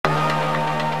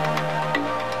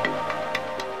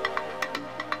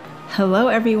Hello,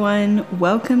 everyone.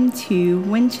 Welcome to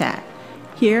Win Chat.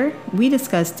 Here, we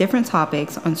discuss different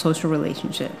topics on social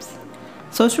relationships.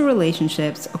 Social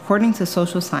relationships, according to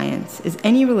social science, is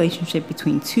any relationship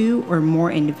between two or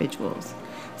more individuals.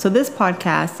 So this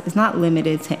podcast is not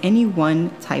limited to any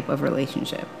one type of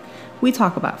relationship. We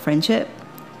talk about friendship,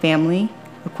 family,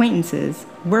 acquaintances,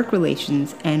 work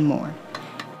relations, and more.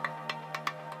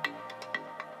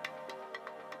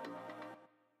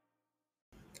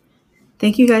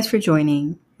 Thank you guys for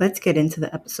joining. Let's get into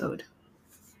the episode.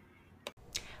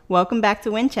 Welcome back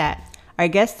to Win Chat. Our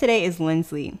guest today is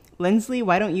Lindsley. Lindsley,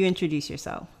 why don't you introduce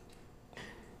yourself?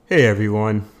 Hey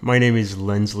everyone, my name is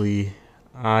Lindsley.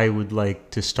 I would like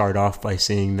to start off by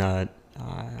saying that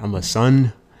I'm a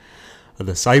son, a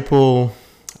disciple,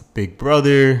 a big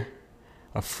brother,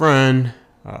 a friend,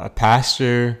 a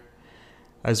pastor,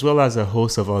 as well as a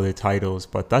host of other titles.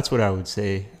 But that's what I would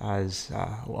say as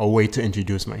a way to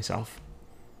introduce myself.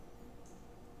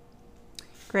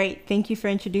 Great. Thank you for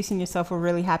introducing yourself. We're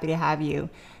really happy to have you.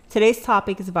 Today's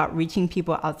topic is about reaching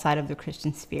people outside of the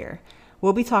Christian sphere.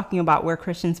 We'll be talking about where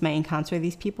Christians may encounter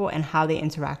these people and how they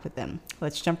interact with them.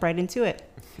 Let's jump right into it.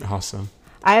 Awesome.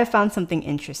 I have found something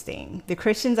interesting. The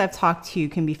Christians I've talked to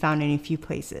can be found in a few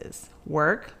places: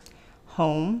 work,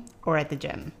 home, or at the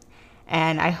gym.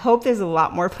 And I hope there's a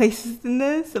lot more places than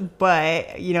this,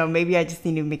 but maybe I just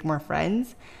need to make more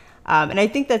friends. And I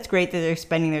think that's great that they're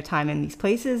spending their time in these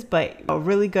places, but a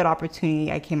really good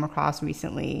opportunity I came across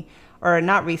recently, or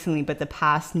not recently, but the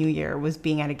past New Year, was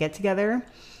being at a get-together.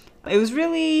 It was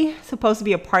really supposed to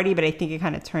be a party, but I think it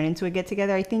kind of turned into a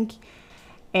get-together, I think.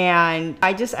 And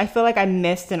I feel like I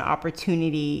missed an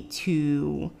opportunity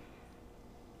to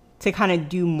kind of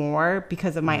do more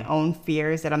because of my own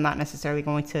fears that I'm not necessarily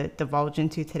going to divulge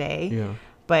into today. Yeah.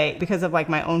 But because of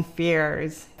my own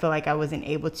fears, I feel like I wasn't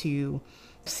able to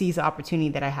seize the opportunity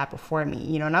that I had before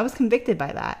me, and I was convicted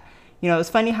by that. It was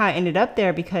funny how I ended up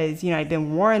there because, I'd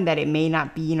been warned that it may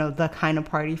not be, the kind of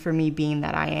party for me, being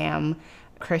that I am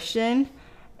Christian.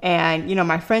 And,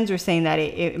 my friends were saying that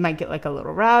it might get a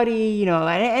little rowdy, and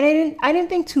I didn't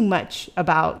think too much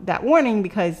about that warning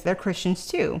because they're Christians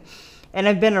too. And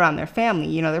I've been around their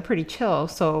family, they're pretty chill.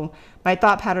 So my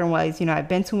thought pattern was, I've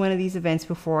been to one of these events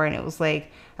before, and it was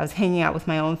like I was hanging out with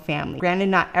my own family. Granted,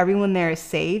 not everyone there is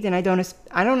saved, and I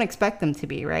don't expect them to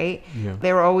be, right? Yeah.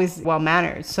 They were always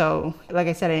well-mannered. So like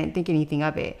I said, I didn't think anything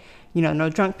of it. No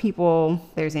drunk people.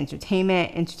 There's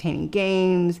entertaining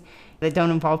games that don't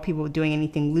involve people doing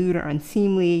anything lewd or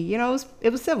unseemly.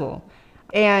 It was civil.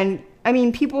 And I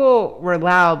mean, people were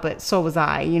loud, but so was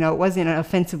I. It wasn't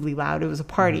offensively loud. It was a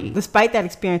party. Mm-hmm. Despite that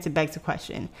experience, it begs the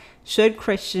question: should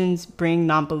Christians bring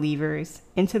non-believers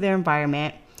into their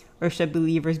environment, or should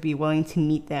believers be willing to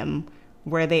meet them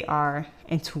where they are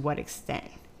and to what extent?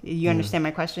 You understand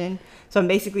my question? So I'm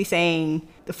basically saying,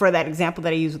 for that example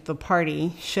that I used with the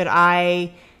party, should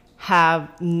I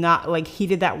have not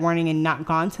heeded that warning and not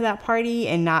gone to that party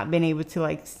and not been able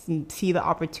to see the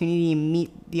opportunity and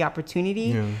meet the opportunity?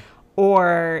 Yeah.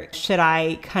 Or should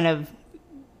I kind of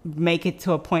make it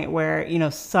to a point where,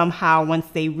 somehow once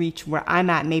they reach where I'm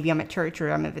at, maybe I'm at church or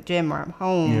I'm at the gym or I'm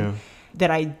home, that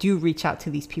I do reach out to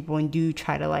these people and do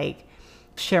try to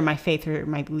share my faith or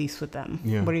my beliefs with them.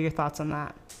 Yeah. What are your thoughts on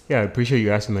that? Yeah, I appreciate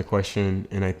you asking that question.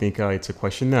 And I think it's a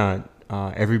question that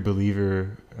every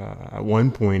believer at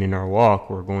one point in our walk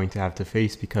we're going to have to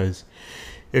face, because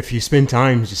if you spend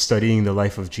time just studying the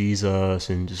life of Jesus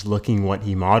and just looking what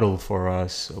he modeled for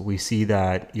us, we see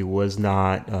that it was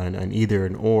not an either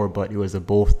an or, but it was a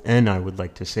both and, I would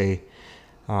like to say.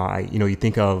 You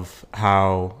think of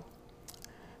how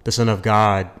the Son of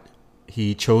God,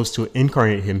 he chose to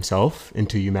incarnate himself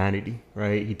into humanity,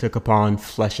 right? He took upon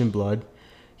flesh and blood.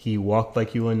 He walked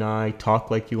like you and I,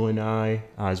 talked like you and I,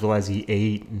 as well as he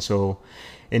ate. And so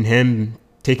in him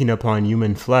taking upon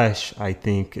human flesh, I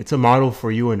think it's a model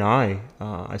for you and I,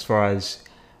 as far as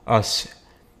us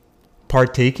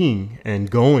partaking and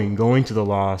going to the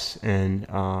lost and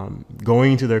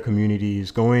going into their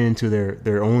communities, going into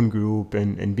their own group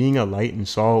and being a light and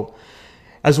salt,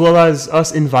 as well as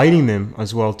us inviting them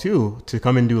as well too to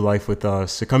come and do life with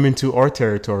us, to come into our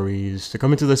territories, to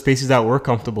come into the spaces that we're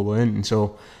comfortable in. And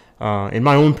so in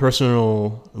my own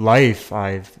personal life,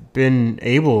 I've been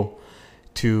able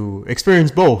to experience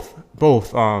both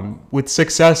with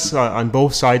success on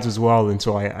both sides as well. And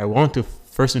so I want to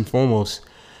first and foremost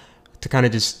to kind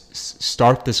of just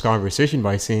start this conversation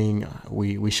by saying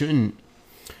we shouldn't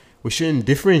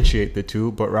differentiate the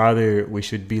two, but rather we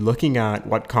should be looking at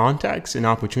what contexts and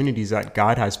opportunities that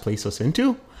God has placed us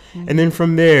into. Mm-hmm. And then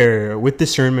from there, with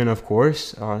discernment, of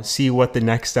course, see what the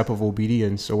next step of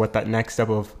obedience or what that next step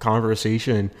of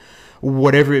conversation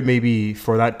whatever it may be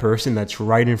for that person that's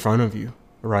right in front of you,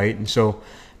 right? And so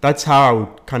that's how I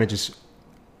would kind of just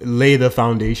lay the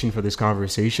foundation for this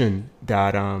conversation,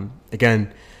 that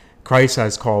again, Christ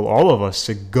has called all of us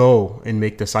to go and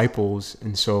make disciples.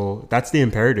 And so that's the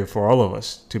imperative for all of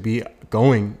us, to be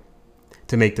going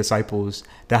to make disciples.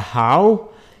 The how,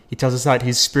 he tells us that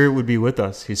his Spirit would be with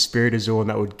us. His Spirit is the one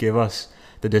that would give us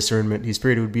the discernment. His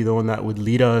Spirit would be the one that would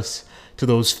lead us to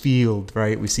those fields,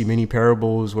 right? We see many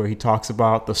parables where he talks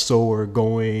about the sower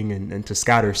going and to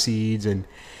scatter seeds, and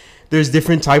there's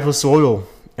different type of soil.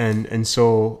 And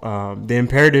so the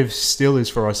imperative still is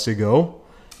for us to go.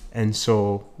 And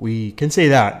so we can say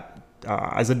that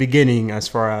as a beginning, as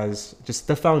far as just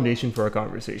the foundation for our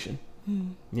conversation.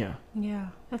 Yeah. Yeah,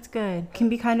 that's good. It can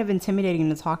be kind of intimidating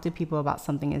to talk to people about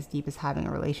something as deep as having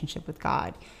a relationship with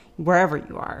God, wherever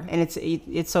you are. And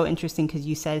it's so interesting because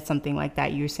you said something like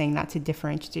that. You were saying not to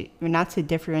differentiate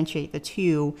the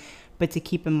two, but to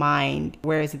keep in mind,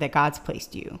 where is it that God's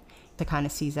placed you, to kind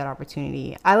of seize that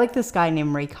opportunity. I like this guy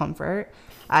named Ray Comfort.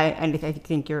 I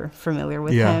think you're familiar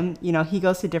with him. You know, he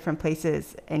goes to different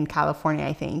places in California,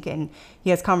 I think, and he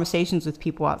has conversations with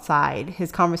people outside.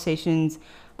 His conversations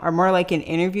are more like an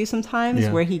interview sometimes,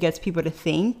 where he gets people to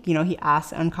think. You know, he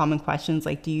asks uncommon questions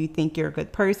like, do you think you're a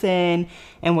good person?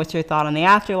 And what's your thought on the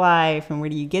afterlife? And where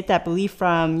do you get that belief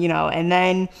from? You know, and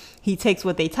then he takes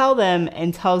what they tell them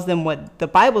and tells them what the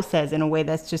Bible says in a way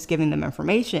that's just giving them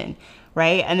information,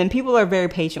 right? And then people are very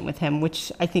patient with him,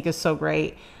 which I think is so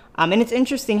great. And it's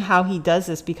interesting how he does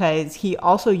this, because he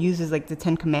also uses like the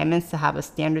 10 Commandments to have a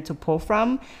standard to pull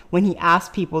from when he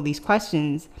asks people these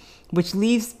questions, which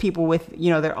leaves people with,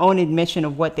 you know, their own admission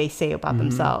of what they say about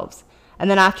themselves. And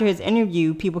then after his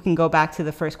interview, people can go back to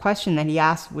the first question that he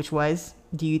asked, which was,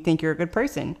 do you think you're a good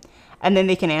person? And then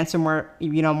they can answer more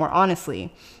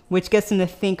honestly, which gets them to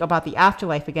think about the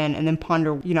afterlife again, and then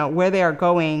ponder, you know, where they are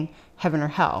going, heaven or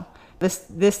hell.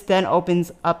 This then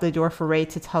opens up the door for Ray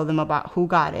to tell them about who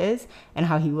God is and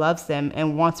how he loves them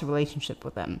and wants a relationship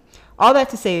with them. All that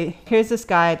to say, here's this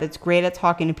guy that's great at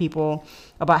talking to people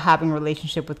about having a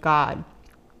relationship with God.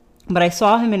 But I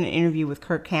saw him in an interview with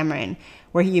Kirk Cameron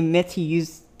where he admits he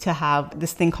used to have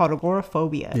this thing called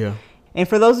agoraphobia. Yeah. And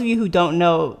for those of you who don't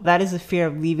know, that is a fear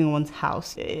of leaving one's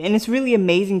house. And it's really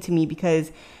amazing to me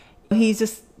because he's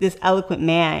just this eloquent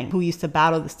man who used to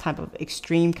battle this type of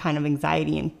extreme kind of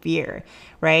anxiety and fear,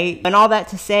 right? And all that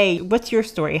to say, what's your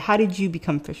story? How did you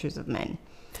become fishers of men?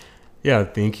 Yeah,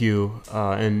 thank you.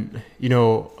 And, you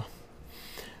know,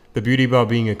 the beauty about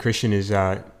being a Christian is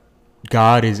that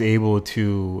God is able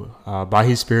to, by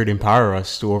his Spirit, empower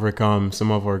us to overcome some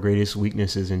of our greatest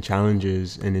weaknesses and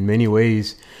challenges. And in many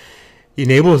ways,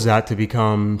 enables that to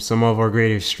become some of our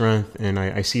greatest strength. And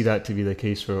I see that to be the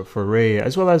case for Ray,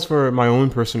 as well as for my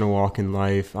own personal walk in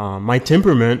life. My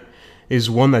temperament is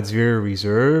one that's very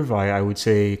reserved. I would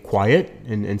say quiet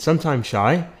and sometimes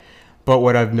shy. But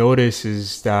what I've noticed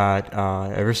is that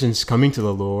ever since coming to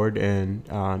the Lord and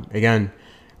again,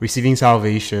 receiving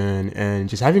salvation and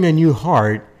just having a new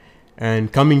heart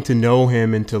and coming to know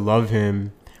him and to love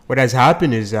him, what has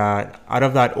happened is that out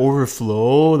of that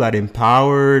overflow, that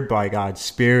empowered by God's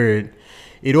Spirit,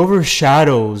 it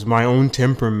overshadows my own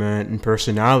temperament and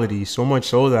personality, so much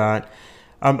so that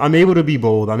I'm able to be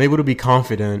bold, I'm able to be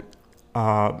confident,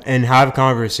 and have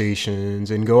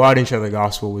conversations and go out and share the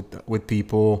gospel with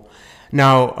people.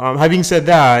 Now, having said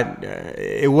that,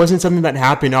 it wasn't something that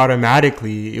happened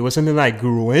automatically. It was something that I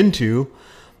grew into.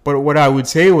 But what I would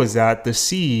say was that the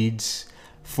seeds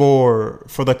for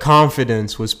the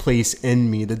confidence was placed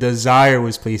in me, the desire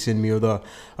was placed in me, or the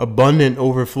abundant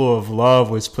overflow of love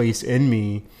was placed in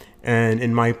me. And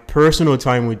in my personal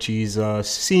time with Jesus,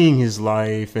 seeing his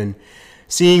life and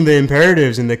seeing the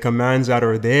imperatives and the commands that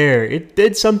are there, it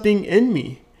did something in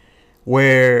me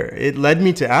where it led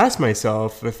me to ask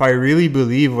myself, if I really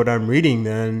believe what I'm reading,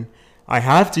 then I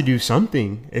have to do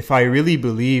something. If I really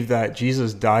believe that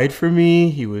Jesus died for me,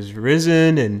 he was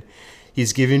risen, and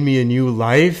he's given me a new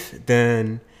life,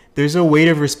 then there's a weight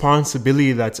of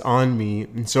responsibility that's on me.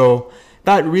 And so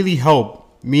that really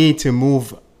helped me to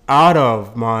move out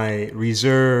of my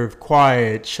reserved,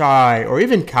 quiet, shy, or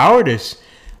even cowardice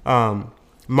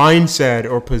mindset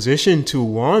or position to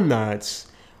one that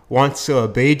wants to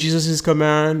obey Jesus'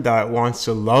 command, that wants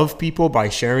to love people by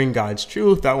sharing God's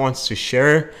truth, that wants to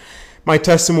share my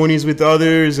testimonies with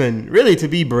others, and really to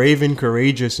be brave and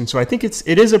courageous. And so I think it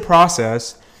is a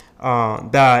process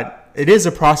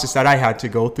that I had to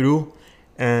go through,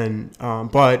 and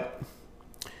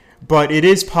but it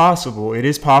is possible. It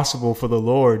is possible for the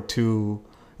Lord to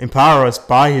empower us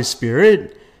by his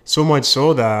Spirit So much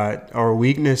so that our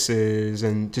weaknesses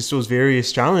and just those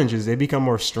various challenges, they become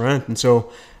our strength. And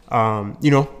so,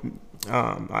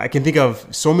 I can think of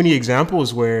so many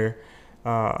examples where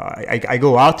I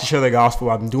go out to share the gospel.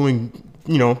 I'm doing,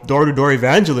 door-to-door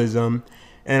evangelism.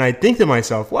 And I think to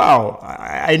myself, wow,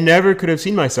 I never could have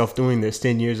seen myself doing this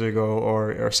 10 years ago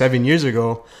or 7 years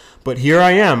ago. But here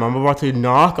I am. I'm about to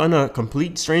knock on a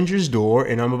complete stranger's door,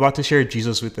 and I'm about to share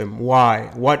Jesus with them.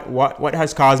 Why? What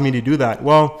has caused me to do that?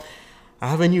 Well, I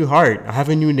have a new heart. I have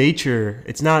a new nature.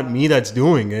 It's not me that's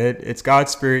doing it. It's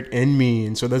God's Spirit in me.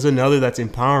 And so there's another that's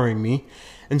empowering me.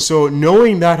 And so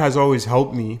knowing that has always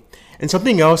helped me. And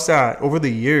something else that over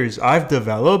the years I've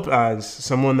developed as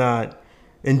someone that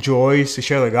enjoys to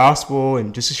share the gospel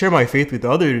and just to share my faith with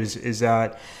others is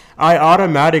that I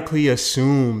automatically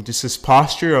assume just this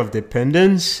posture of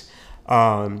dependence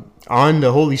on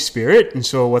the Holy Spirit. And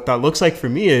so what that looks like for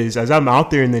me is, as I'm out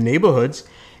there in the neighborhoods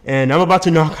and I'm about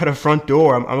to knock at a front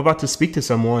door, I'm about to speak to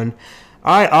someone,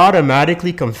 I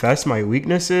automatically confess my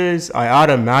weaknesses. I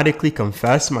automatically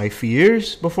confess my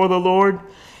fears before the Lord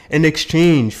in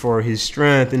exchange for his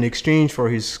strength, in exchange for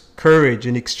his courage,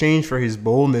 in exchange for his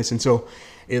boldness. And so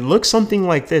it looks something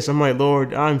like this. I'm like,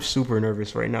 Lord, I'm super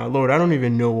nervous right now. Lord, I don't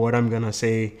even know what I'm going to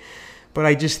say, but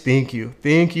I just thank you.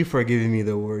 Thank you for giving me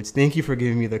the words. Thank you for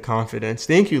giving me the confidence.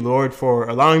 Thank you, Lord, for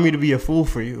allowing me to be a fool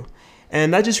for you.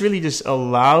 And that just really just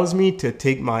allows me to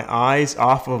take my eyes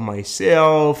off of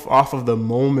myself, off of the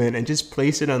moment, and just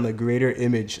place it on the greater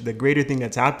image. The greater thing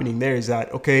that's happening there is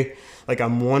that, okay, like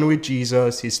I'm one with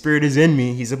Jesus. His Spirit is in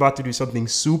me. He's about to do something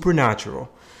supernatural.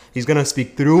 He's going to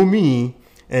speak through me,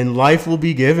 and life will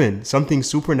be given. Something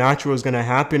supernatural is going to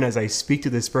happen as I speak to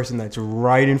this person that's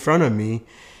right in front of me.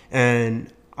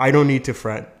 And I don't need to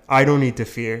fret. I don't need to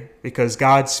fear, because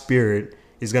God's Spirit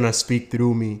is going to speak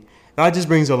through me. That just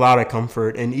brings a lot of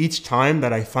comfort. And each time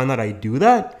that I find that I do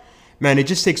that, man, it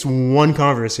just takes one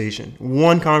conversation.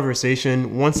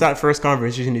 Once that first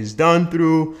conversation is done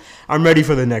through, I'm ready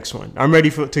for the next one. I'm ready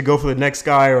to go for the next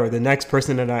guy or the next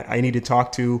person that I need to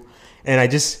talk to. And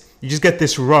you just get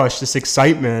this rush, this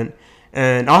excitement.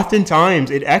 And oftentimes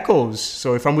it echoes.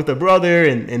 So if I'm with a brother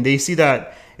and they see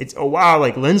that it's, oh, wow,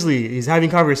 like Lindsley, he's having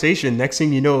conversation. Next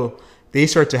thing you know, they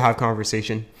start to have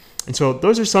conversation. And so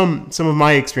those are some of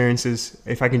my experiences,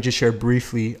 if I can just share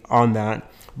briefly on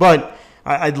that. But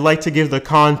I'd like to give the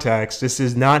context. This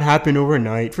does not happen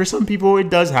overnight. For some people,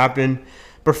 it does happen.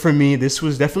 But for me, this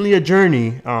was definitely a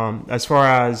journey as far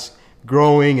as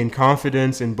growing in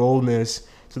confidence and boldness,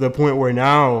 to the point where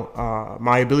now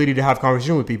my ability to have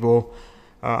conversation with people,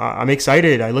 I'm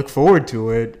excited. I look forward to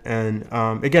it. And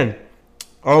again,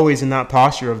 always in that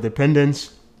posture of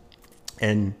dependence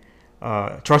and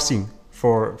trusting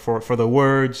for the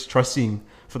words, trusting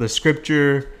for the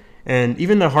scripture, and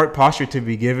even the heart posture to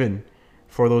be given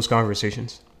for those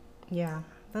conversations. Yeah,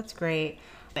 that's great.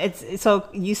 So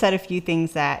you said a few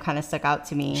things that kind of stuck out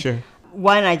to me. Sure.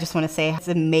 One, I just want to say it's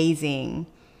amazing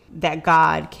that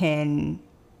God can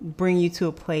bring you to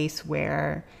a place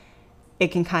where it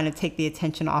can kind of take the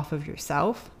attention off of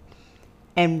yourself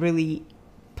and really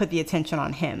put the attention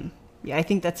on him. Yeah, I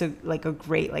think that's a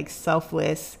great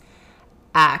selfless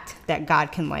act that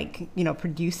God can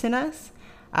produce in us.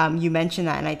 You mentioned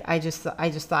that, and I just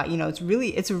thought,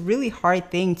 it's a really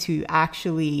hard thing to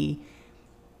actually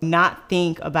not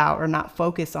think about or not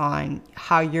focus on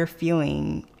how you're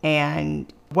feeling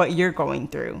and what you're going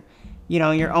through,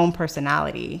 your own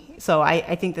personality. So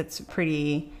I think that's a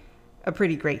pretty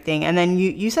great thing. And then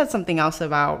you said something else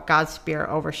about God's Spirit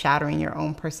overshadowing your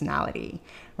own personality,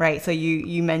 right? So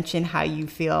you mentioned how you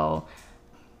feel.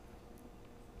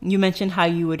 You mentioned how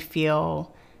you would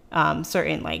feel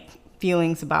certain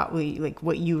feelings about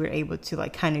what you were able to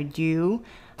kind of do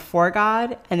for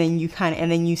God, and then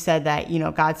you said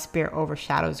that God's Spirit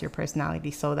overshadows your personality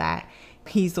so that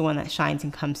He's the one that shines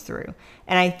and comes through.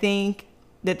 And I think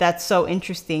that that's so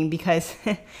interesting because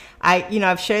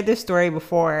I've shared this story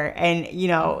before, and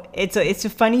it's a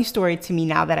funny story to me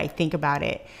now that I think about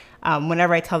it.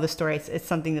 Whenever I tell the story, it's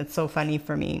something that's so funny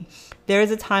for me. There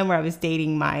was a time where I was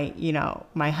dating my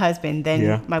husband,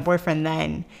 then my boyfriend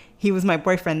then. He was my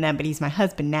boyfriend then, but he's my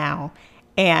husband now.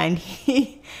 And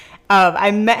I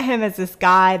met him as this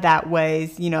guy that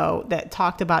was, that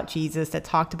talked about Jesus, that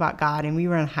talked about God. And we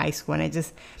were in high school,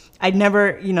 and I'd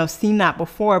never, seen that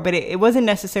before, but it wasn't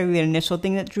necessarily the initial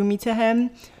thing that drew me to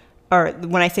him. Or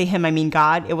when I say him, I mean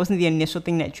God. It wasn't the initial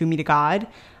thing that drew me to God.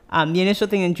 The initial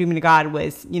thing that drew me to God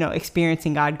was,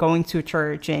 experiencing God, going to a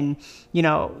church, and,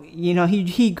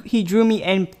 he drew me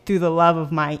in through the love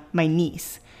of my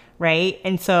niece, right?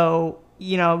 And so,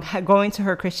 going to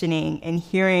her christening and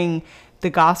hearing the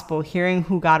gospel, hearing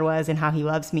who God was and how he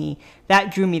loves me,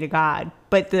 that drew me to God.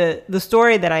 But the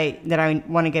story that I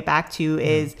want to get back to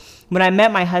is when I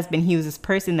met my husband, he was this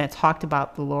person that talked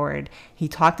about the Lord. He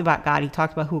talked about God. He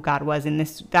talked about who God was. And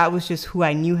that was just who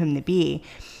I knew him to be.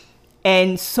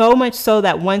 And so much so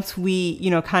that once we,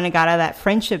 kind of got out of that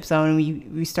friendship zone,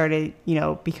 we started,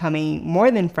 becoming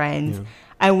more than friends. Yeah.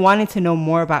 I wanted to know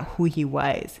more about who he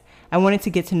was. I wanted to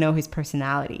get to know his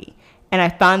personality. And I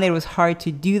found that it was hard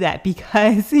to do that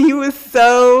because he was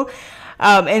so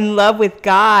in love with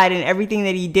God, and everything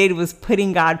that he did was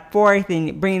putting God forth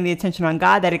and bringing the attention on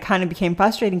God, that it kind of became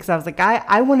frustrating because I was like,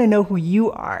 I want to know who you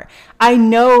are. I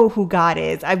know who God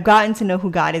is. I've gotten to know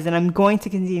who God is, and I'm going to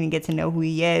continue to get to know who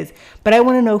he is. But I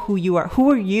want to know who you are.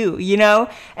 Who are you?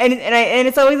 And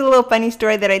it's always a little funny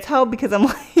story that I tell because I'm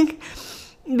like,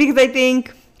 because I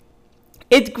think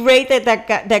it's great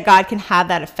that God can have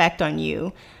that effect on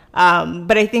you.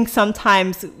 But I think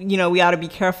sometimes, we ought to be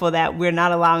careful that we're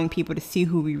not allowing people to see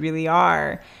who we really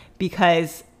are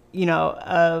because,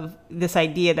 of this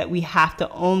idea that we have to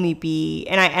only be,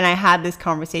 and I had this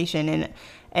conversation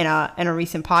in a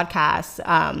recent podcast,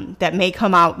 that may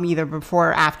come out either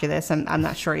before or after this. I'm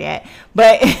not sure yet,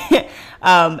 but,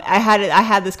 I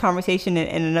had this conversation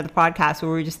in another podcast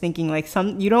where we were just thinking like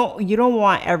you don't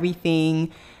want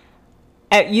everything.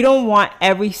 You don't want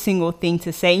every single thing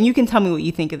to say, and you can tell me what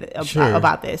you think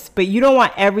about this, but you don't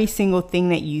want every single thing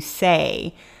that you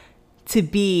say to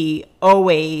be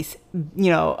always,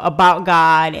 about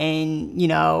God and,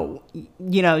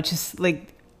 just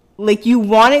like you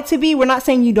want it to be. We're not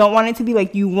saying you don't want it to be.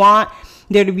 Like, you want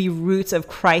there to be roots of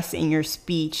Christ in your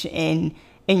speech and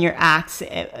in your acts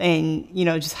and,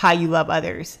 just how you love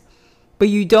others. But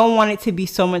you don't want it to be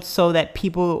so much so that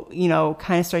people,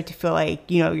 kind of start to feel like,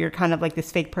 you're kind of like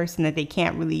this fake person that they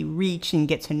can't really reach and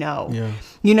get to know. Yeah.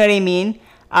 You know what I mean?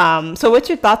 So what's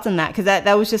your thoughts on that? Because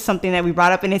that was just something that we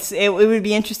brought up, and it would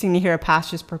be interesting to hear a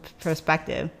pastor's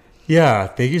perspective. Yeah,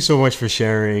 thank you so much for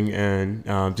sharing. And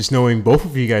just knowing both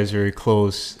of you guys very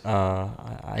close,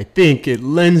 I think it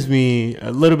lends me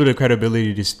a little bit of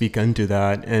credibility to speak into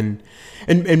that. And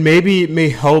maybe it may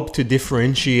help to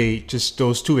differentiate just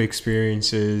those two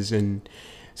experiences. And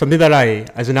something that I,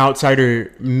 as an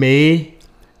outsider, may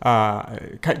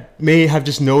have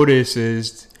just noticed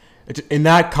is in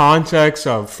that context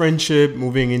of friendship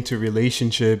moving into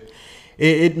relationship,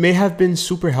 it may have been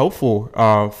super helpful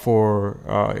for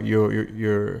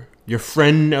your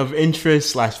friend of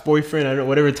interest / boyfriend, I don't know,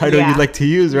 whatever title you'd like to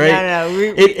use, right? No.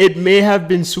 It may have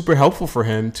been super helpful for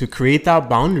him to create that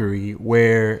boundary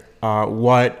where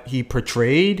what he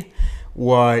portrayed,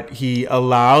 what he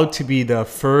allowed to be the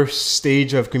first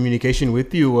stage of communication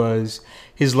with you was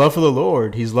his love for the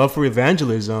Lord, his love for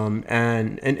evangelism,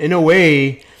 and in a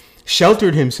way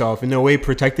sheltered himself, in a way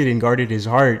protected and guarded his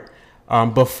heart.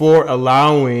 Before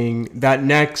allowing that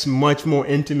next much more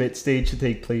intimate stage to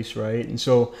take place, right? And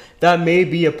so that may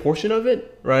be a portion of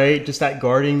it, right? Just that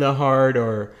guarding the heart,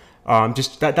 or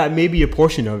just that may be a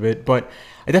portion of it. But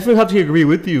I definitely have to agree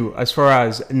with you as far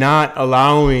as not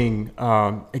allowing,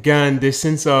 again, this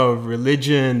sense of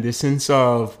religion, this sense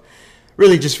of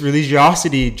really just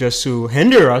religiosity just to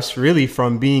hinder us really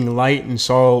from being light and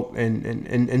salt.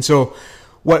 And so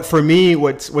what's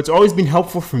always been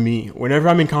helpful for me whenever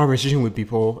I'm in conversation with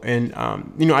people, and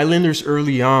I learned this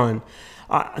early on,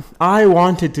 I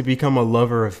wanted to become a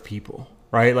lover of people,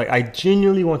 right? Like, I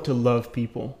genuinely want to love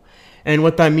people. And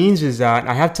what that means is that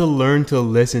I have to learn to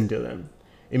listen to them.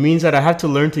 It means that I have to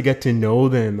learn to get to know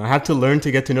them. I have to learn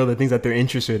to get to know the things that they're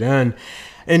interested in.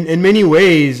 And in many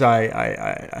ways,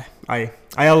 I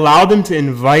allow them to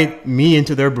invite me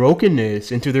into their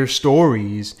brokenness, into their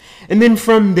stories. And then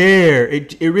from there,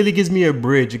 it really gives me a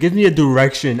bridge. It gives me a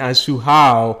direction as to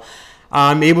how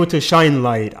I'm able to shine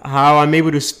light, how I'm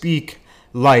able to speak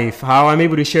life, how I'm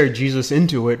able to share Jesus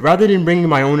into it, rather than bringing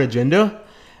my own agenda.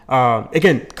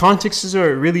 Again, contexts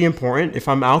are really important. If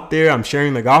I'm out there, I'm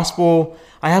sharing the gospel,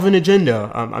 I have an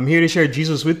agenda. I'm here to share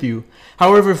Jesus with you.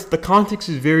 However, if the context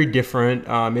is very different,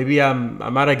 maybe I'm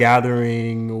at a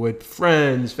gathering with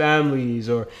friends, families,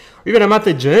 or even I'm at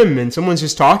the gym and someone's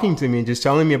just talking to me and just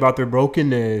telling me about their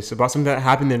brokenness, about something that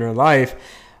happened in their life,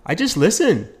 I just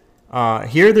listen,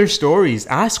 hear their stories,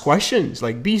 ask questions,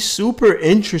 like be super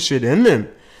interested in them,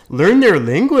 learn their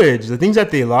language, the things that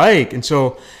they like. And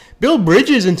so build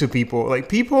bridges into people. Like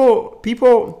people,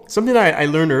 something that I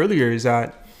learned earlier is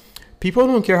that people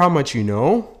don't care how much you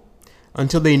know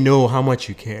until they know how much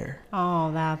you care.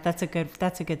 Oh, that's a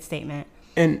good statement.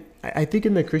 And I think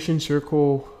in the Christian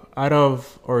circle, out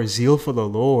of our zeal for the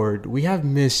Lord, we have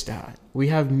missed that.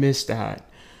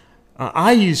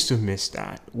 I used to miss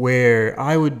that, where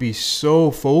I would be so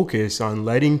focused on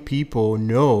letting people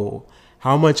know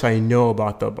how much I know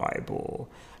about the Bible,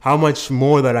 how much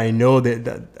more that I know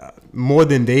that more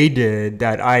than they did,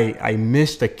 that I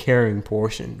missed the caring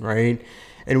portion, right?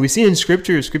 And we see in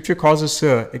Scripture calls us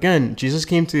to, again, Jesus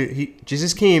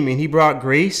came and he brought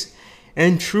grace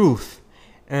and truth,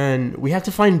 and we have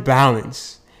to find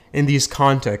balance in these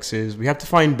contexts. We have to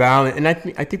find balance, and I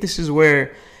think this is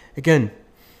where, again,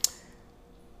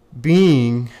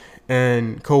 being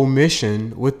and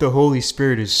commission with the Holy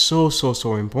Spirit is so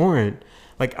important.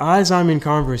 Like, as I'm in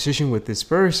conversation with this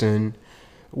person,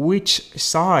 which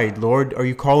side, Lord, are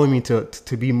you calling me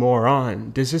to be more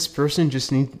on? Does this person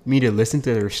just need me to listen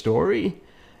to their story,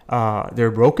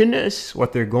 their brokenness,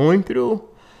 what they're going through?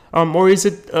 Or is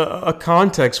it a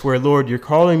context where, Lord, you're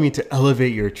calling me to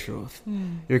elevate your truth?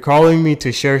 You're calling me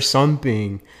to share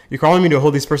something. You're calling me to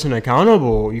hold this person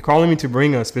accountable. You're calling me to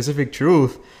bring a specific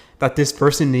truth that this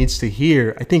person needs to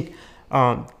hear. I think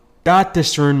that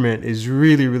discernment is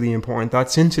really important.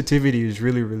 That sensitivity is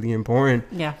really important.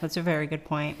 Yeah, that's a very good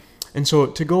point. And so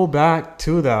to go back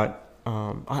to that,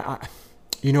 to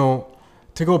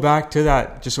go back to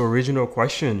that just original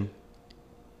question,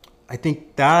 I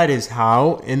think that is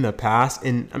how in the past,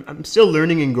 and I'm still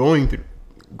learning and growing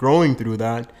through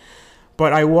that,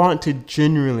 but I want to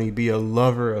genuinely be a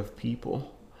lover of people.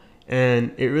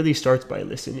 And it really starts by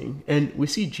listening. And we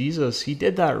see Jesus, he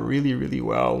did that really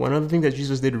well. One of the things that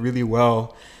Jesus did really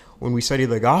well when we study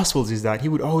the Gospels is that he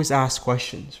would always ask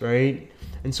questions, right?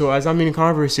 And so as I'm in a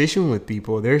conversation with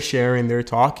people, they're sharing, they're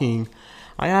talking,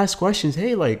 I ask questions.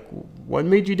 Hey, like, what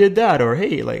made you did that? Or,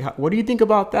 hey, like, what do you think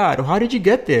about that? Or how did you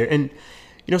get there? And,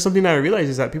 something that I realize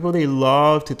is that people, they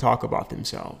love to talk about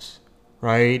themselves,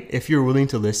 right? If you're willing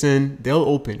to listen, they'll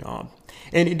open up.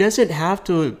 And it doesn't have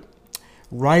to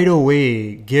right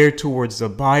away geared towards the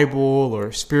Bible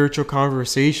or spiritual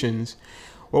conversations.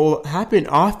 What will happen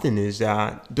often is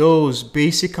that those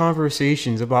basic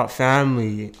conversations about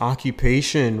family,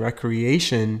 occupation,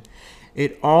 recreation,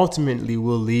 it ultimately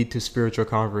will lead to spiritual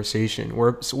conversation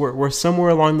where somewhere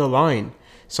along the line,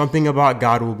 something about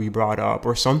God will be brought up,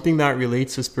 or something that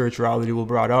relates to spirituality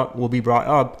will be brought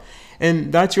up.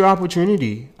 And that's your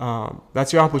opportunity.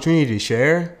 That's your opportunity to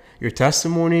share your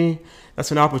testimony.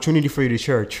 That's an opportunity for you to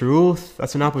share truth.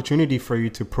 That's an opportunity for you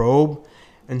to probe.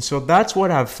 And so that's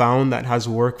what I've found that has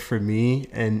worked for me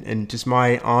and just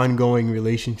my ongoing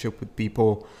relationship with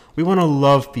people. We want to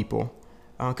love people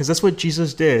because that's what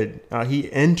Jesus did.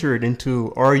 He entered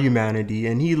into our humanity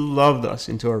and he loved us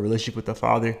into our relationship with the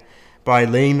Father by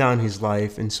laying down his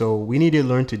life. And so we need to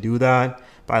learn to do that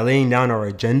by laying down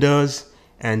our agendas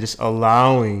and just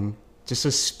allowing just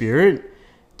a spirit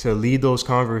to lead those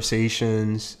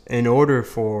conversations in order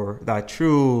for that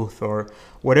truth or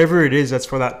whatever it is that's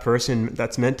for that person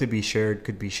that's meant to be shared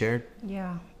could be shared.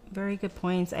 Yeah, very good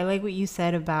points. I like what you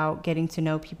said about getting to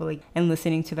know people and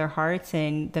listening to their hearts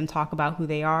and them talk about who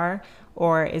they are.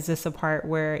 Or is this a part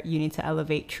where you need to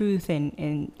elevate truth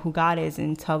and who God is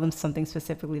and tell them something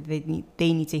specifically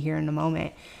they need to hear in the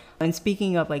moment? And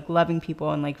speaking of like loving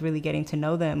people and like really getting to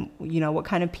know them, what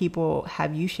kind of people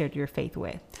have you shared your faith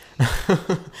with?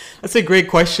 That's a great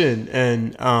question.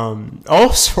 And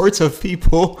all sorts of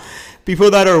people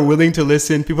that are willing to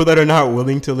listen, people that are not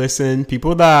willing to listen,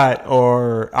 people that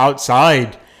are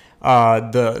outside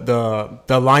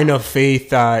the line of faith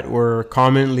that we're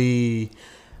commonly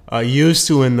used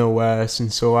to in the West.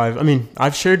 And so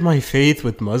I've shared my faith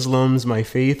with Muslims, my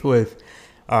faith with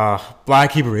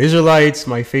Black Hebrew Israelites,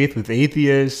 my faith with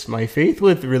atheists, my faith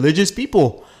with religious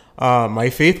people, my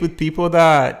faith with people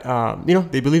that,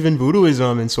 they believe in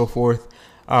voodooism and so forth.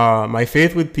 My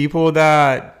faith with people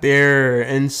that they're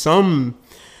in some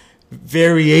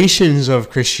variations of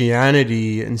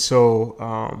Christianity. And so,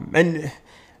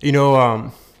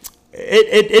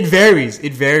 it varies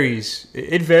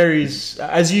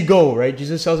as you go, right?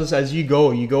 Jesus tells us as you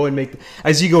go and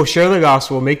share the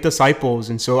gospel, make disciples.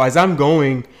 And so as I'm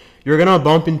going, you're going to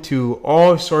bump into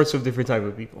all sorts of different type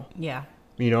of people. Yeah.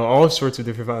 All sorts of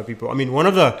different type of people. I mean, one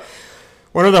of the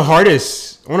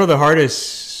hardest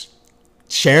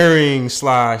sharing /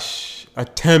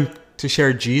 attempt to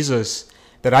share Jesus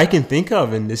that I can think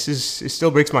of, and it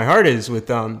still breaks my heart, is with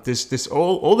this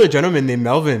older gentleman named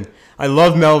Melvin. I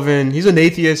love Melvin. He's an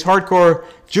atheist, hardcore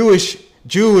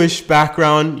Jewish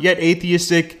background, yet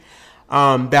atheistic.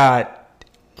 That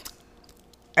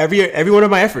every one of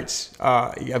my efforts,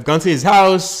 I've gone to his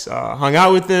house, hung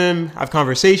out with him, have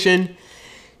conversation.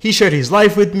 He shared his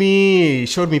life with me. He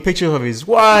showed me pictures of his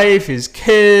wife, his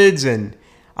kids, and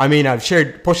I've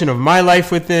shared a portion of my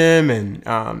life with him and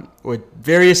with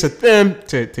various of them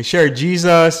to share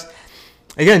Jesus.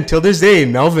 again, till this day,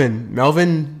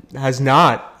 Melvin has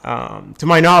not, to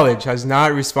my knowledge, has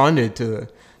not responded to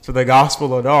the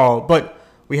gospel at all. But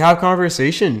we have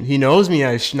conversation. He knows me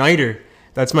as Schneider.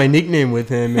 That's my nickname with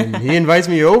him, and he invites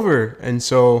me over. And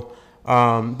so,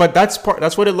 but that's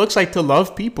what it looks like to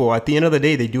love people. At the end of the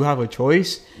day, they do have a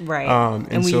choice, right?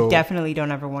 And we definitely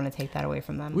don't ever want to take that away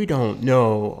from them. We don't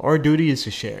know. Our duty is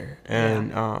to share,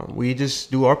 and we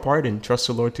just do our part and trust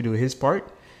the Lord to do His part,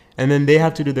 and then they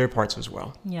have to do their parts as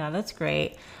well. Yeah, that's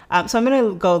great. So I'm going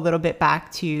to go a little bit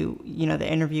back to the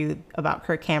interview about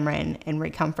Kirk Cameron and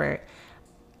Ray Comfort.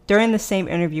 During the same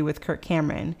interview with Kirk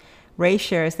Cameron, Ray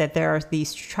shares that there are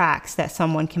these tracts that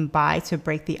someone can buy to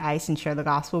break the ice and share the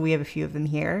gospel. We have a few of them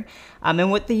here.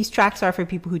 And what these tracts are, for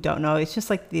people who don't know, it's just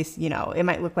like this, it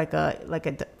might look like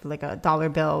a dollar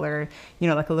bill, or,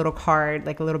 like a little card,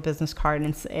 like a little business card.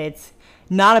 And it's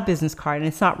not a business card, and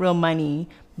it's not real money,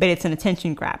 but it's an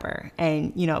attention grabber.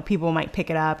 And, people might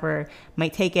pick it up or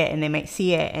might take it, and they might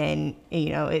see it. And,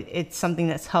 it's something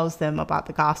that tells them about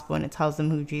the gospel, and it tells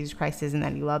them who Jesus Christ is and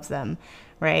that He loves them.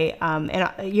 Right.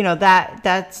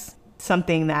 That's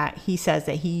something that he says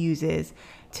that he uses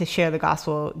to share the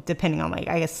gospel, depending on,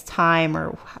 I guess, time or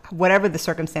whatever the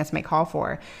circumstance may call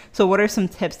for. So what are some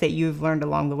tips that you've learned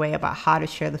along the way about how to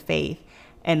share the faith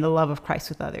and the love of Christ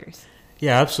with others?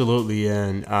 Yeah, absolutely.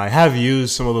 And I have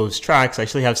used some of those tracts. I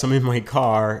actually have some in my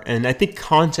car, and I think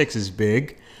context is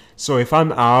big. So if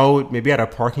I'm out, maybe at a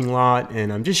parking lot,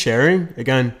 and I'm just sharing,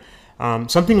 again,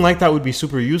 something like that would be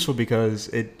super useful, because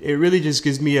it really just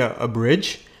gives me a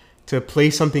bridge to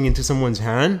place something into someone's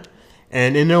hand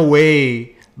and in a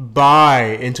way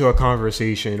buy into a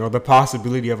conversation or the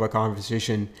possibility of a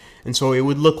conversation. And so it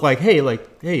would look like,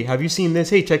 hey, have you seen this?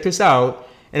 Hey, check this out.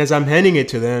 And as I'm handing it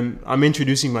to them, I'm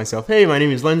introducing myself. Hey, my name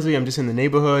is Lenslie. I'm just in the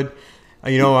neighborhood.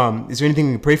 Is there anything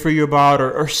we can pray for you about,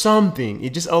 or something?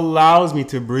 It just allows me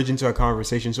to bridge into a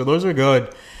conversation. So those are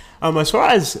good. As far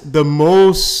as the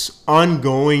most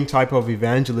ongoing type of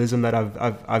evangelism that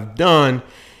I've done,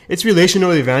 it's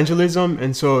relational evangelism.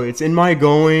 And so it's in my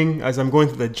going, as I'm going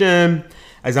to the gym,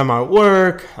 as I'm at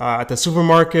work, at the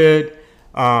supermarket,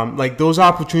 like those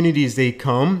opportunities, they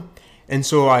come. And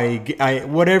so I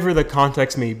whatever the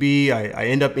context may be, I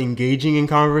end up engaging in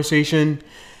conversation.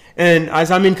 And as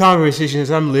I'm in conversation,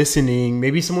 as I'm listening,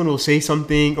 maybe someone will say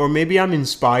something, or maybe I'm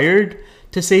inspired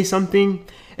to say something.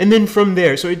 And then from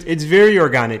there, so it's very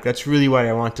organic. That's really what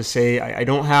I want to say. I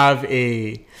don't have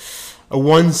a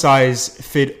one size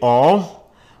fit all.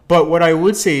 But what I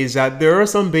would say is that there are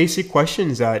some basic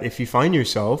questions that if you find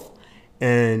yourself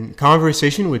in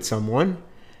conversation with someone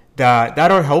that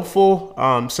are helpful.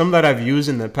 Some that I've used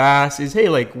in the past is, hey,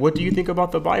 like, what do you think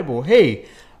about the Bible? Hey,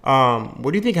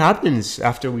 what do you think happens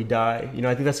after we die?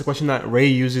 I think that's a question that Ray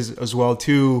uses as well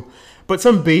too. But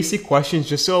some basic questions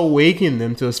just to awaken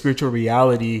them to a spiritual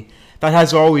reality that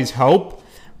has always helped.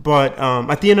 But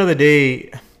at the end of the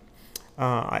day,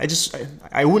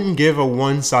 I wouldn't give a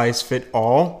one size fit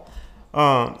all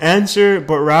answer,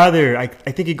 but rather I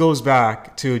think it goes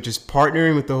back to just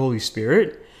partnering with the Holy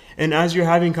Spirit. And as you're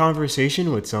having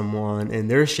conversation with someone and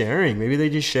they're sharing, maybe they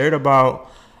just shared about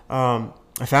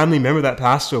a family member that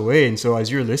passed away. And so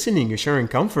as you're listening, you're sharing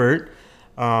comfort.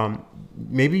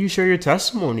 Maybe you share your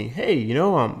testimony. Hey,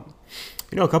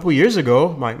 a couple of years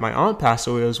ago, my aunt passed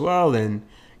away as well. And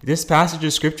this passage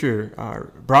of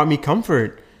scripture brought me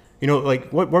comfort.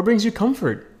 Like what brings you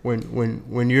comfort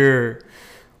when you're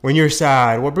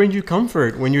sad? What brings you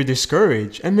comfort when you're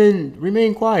discouraged? And then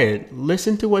remain quiet.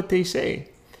 Listen to what they say.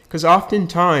 Because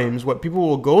oftentimes what people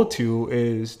will go to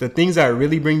is the things that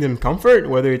really bring them comfort,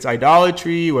 whether it's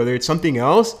idolatry, whether it's something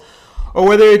else, or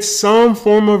whether it's some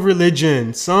form of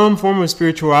religion, some form of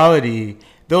spirituality.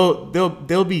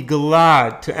 They'll be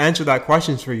glad to answer that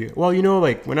question for you. Well,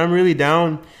 like when I'm really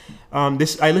down,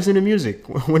 I listen to music.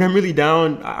 When I'm really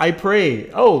down, I pray.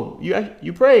 Oh,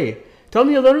 you pray. Tell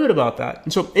me a little bit about that.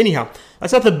 And so anyhow,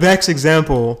 that's not the best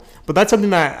example, but that's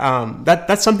something that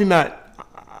that's something that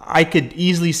I could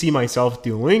easily see myself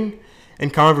doing in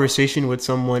conversation with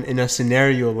someone in a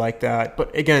scenario like that.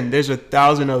 But again, there's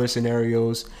 1,000 other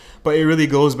scenarios, but it really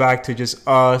goes back to just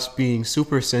us being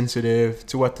super sensitive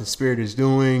to what the Spirit is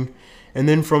doing. And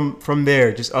then from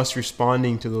there, just us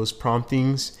responding to those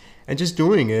promptings and just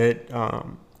doing it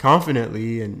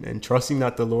confidently and trusting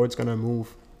that the Lord's going to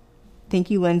move. Thank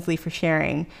you, Lenslie, for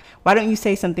sharing. Why don't you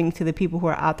say something to the people who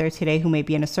are out there today who may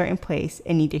be in a certain place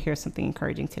and need to hear something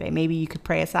encouraging today? Maybe you could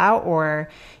pray us out, or,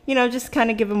 just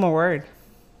kind of give them a word.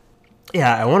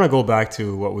 Yeah, I want to go back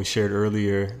to what was shared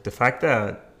earlier. The fact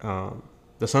that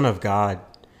the Son of God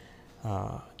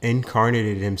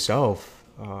incarnated himself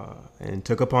and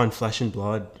took upon flesh and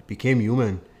blood, became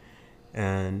human,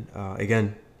 And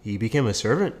again, he became a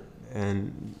servant.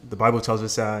 And the Bible tells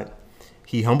us that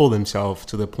he humbled himself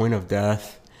to the point of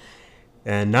death.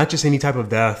 And not just any type of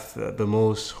death, the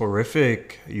most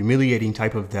horrific, humiliating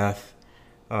type of death,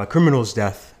 criminal's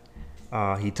death.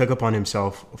 He took upon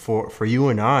himself for you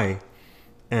and I.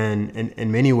 And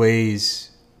in many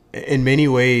ways, it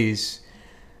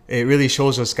really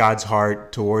shows us God's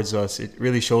heart towards us. It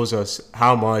really shows us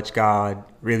how much God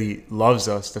really loves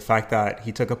us. The fact that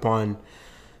he took upon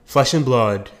flesh and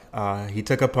blood, he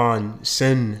took upon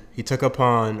sin, he took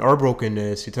upon our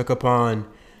brokenness, he took upon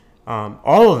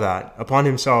all of that upon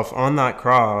himself on that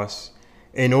cross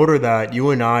in order that you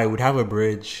and I would have a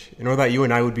bridge, in order that you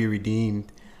and I would be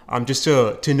redeemed. Just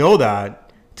to know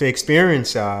that, to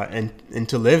experience that, and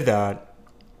to live that,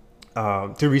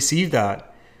 to receive that.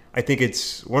 I think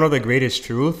it's one of the greatest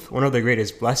truth, one of the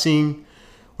greatest blessing,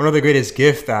 one of the greatest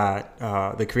gift that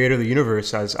the creator of the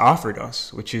universe has offered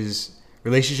us, which is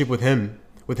relationship with him,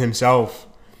 with himself.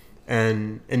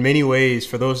 And in many ways,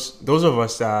 for those of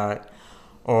us that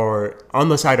are on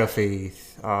the side of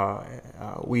faith,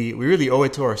 we really owe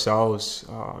it to ourselves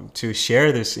to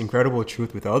share this incredible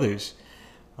truth with others.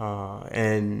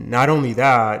 And not only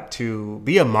that, to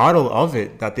be a model of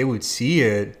it, that they would see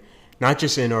it, not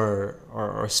just in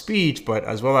our speech, but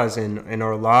as well as in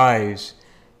our lives,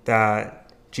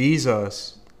 that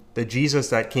Jesus, the Jesus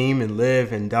that came and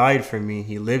lived and died for me,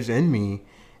 he lives in me,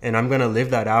 and I'm going to live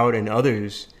that out, and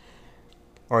others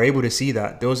are able to see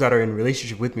that. Those that are in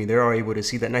relationship with me, they are able to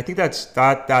see that. And I think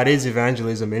that is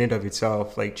evangelism in and of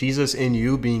itself. Like Jesus in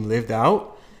you being lived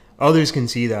out, others can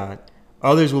see that.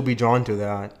 Others will be drawn to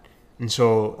that. And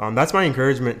so that's my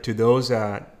encouragement to those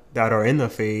that are in the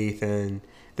faith and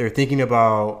they're thinking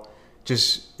about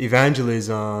just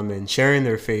evangelism and sharing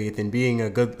their faith and being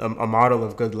a model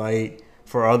of good light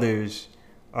for others.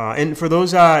 And for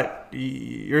those that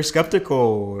you're skeptical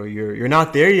or you're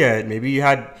not there yet, maybe you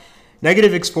had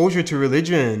negative exposure to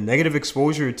religion, negative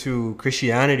exposure to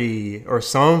Christianity or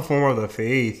some form of the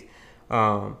faith.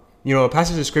 A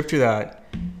passage of scripture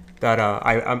that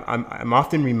I'm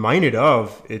often reminded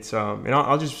of. It's and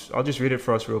I'll just read it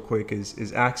for us real quick.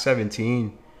 Is Acts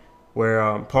 17.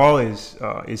 Where Paul is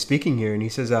speaking here, and he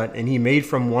says that, and he made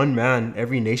from one man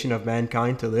every nation of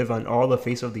mankind to live on all the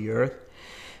face of the earth,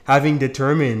 having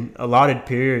determined allotted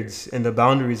periods and the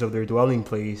boundaries of their dwelling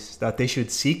place, that they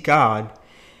should seek God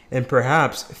and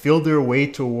perhaps feel their way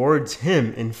towards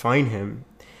him and find him.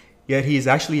 Yet he is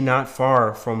actually not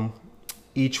far from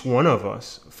each one of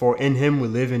us, for in him we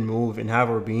live and move and have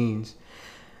our beings.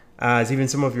 As even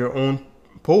some of your own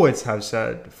poets have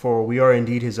said, for we are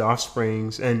indeed his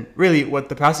offsprings. And really what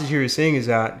the passage here is saying is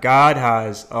that God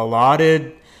has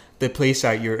allotted the place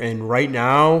that you're in right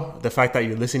now, the fact that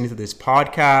you're listening to this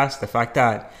podcast, the fact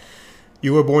that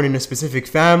you were born in a specific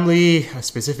family, a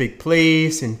specific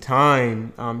place and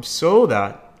time, so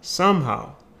that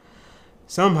somehow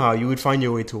you would find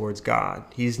your way towards God.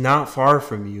 He's not far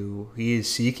from you. He is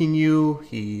seeking you.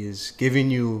 He is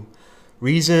giving you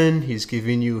reason, he's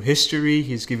given you history,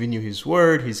 he's given you his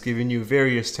word, he's given you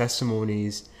various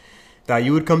testimonies that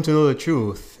you would come to know the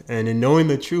truth. And in knowing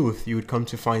the truth, you would come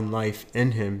to find life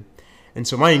in him. And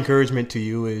so my encouragement to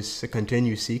you is to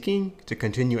continue seeking, to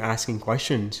continue asking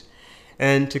questions,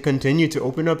 and to continue to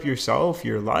open up yourself,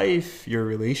 your life, your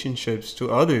relationships to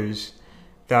others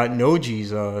that know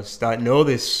Jesus, that know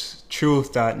this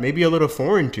truth that may be a little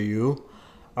foreign to you,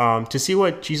 to see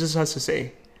what Jesus has to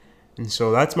say. And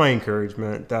so that's my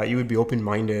encouragement, that you would be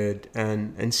open-minded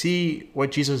and see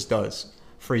what Jesus does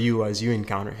for you as you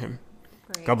encounter him.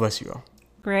 Great. God bless you all.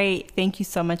 Great. Thank you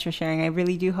so much for sharing. I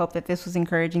really do hope that this was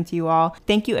encouraging to you all.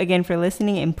 Thank you again for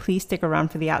listening, and please stick around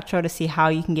for the outro to see how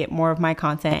you can get more of my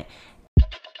content.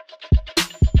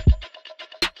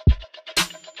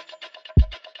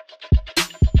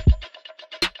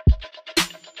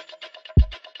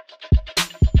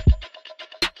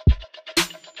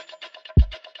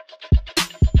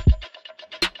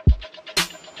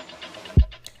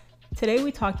 Today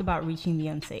we talked about reaching the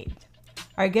unsaved.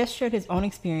 Our guest shared his own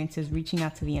experiences reaching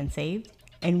out to the unsaved,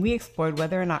 and we explored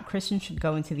whether or not Christians should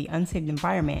go into the unsaved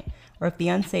environment or if the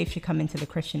unsaved should come into the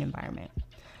Christian environment.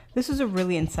 This was a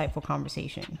really insightful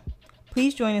conversation.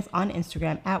 Please join us on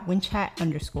Instagram at winchat_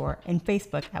 and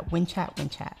Facebook at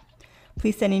winchat.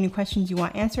 Please send any questions you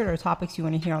want answered or topics you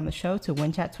want to hear on the show to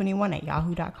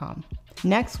winchat21@yahoo.com.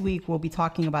 Next week, we'll be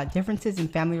talking about differences in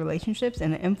family relationships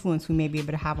and the influence we may be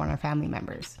able to have on our family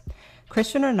members.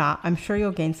 Christian or not, I'm sure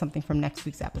you'll gain something from next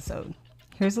week's episode.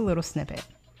 Here's a little snippet.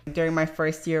 During my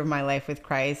first year of my life with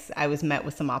Christ, I was met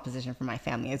with some opposition from my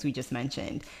family, as we just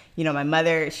mentioned. My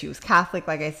mother, she was Catholic,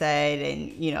 like I said,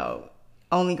 and,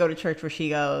 only go to church where she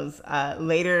goes.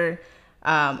 Later,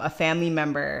 a family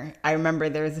member, I remember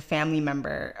there was a family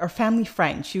member or family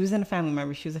friend. She wasn't a family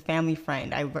member. She was a family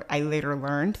friend. I later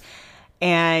learned.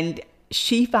 And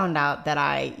she found out that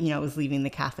I, was leaving the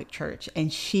Catholic Church,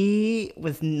 and she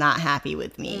was not happy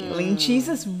with me. Like, she's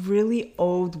this really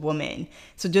old woman.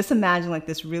 So just imagine like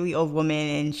this really old woman,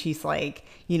 and she's like,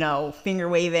 finger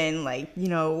waving, like,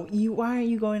 why aren't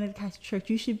you going to the Catholic Church?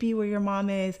 You should be where your mom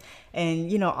is,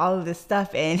 and, all of this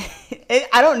stuff. And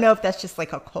I don't know if that's just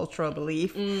like a cultural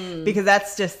belief, because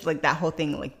that's just like that whole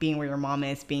thing, like being where your mom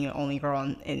is, being the only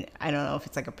girl. And I don't know if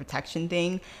it's like a protection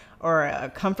thing or a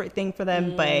comfort thing for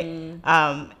them. But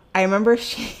I remember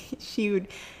she would,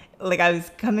 like, I was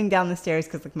coming down the stairs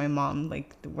because like my mom,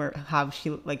 like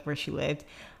where she lived.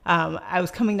 I was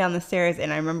coming down the stairs,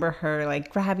 and I remember her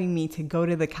like grabbing me to go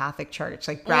to the Catholic Church,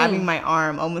 like grabbing my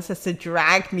arm almost as to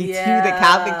drag me to the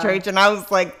Catholic Church. And I was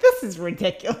like, this is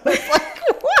ridiculous. Like,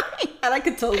 why? And I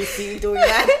could totally see you doing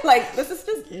that. Like, this is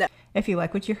just no. If you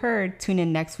like what you heard, tune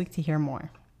in next week to hear more.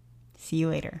 See you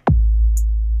later.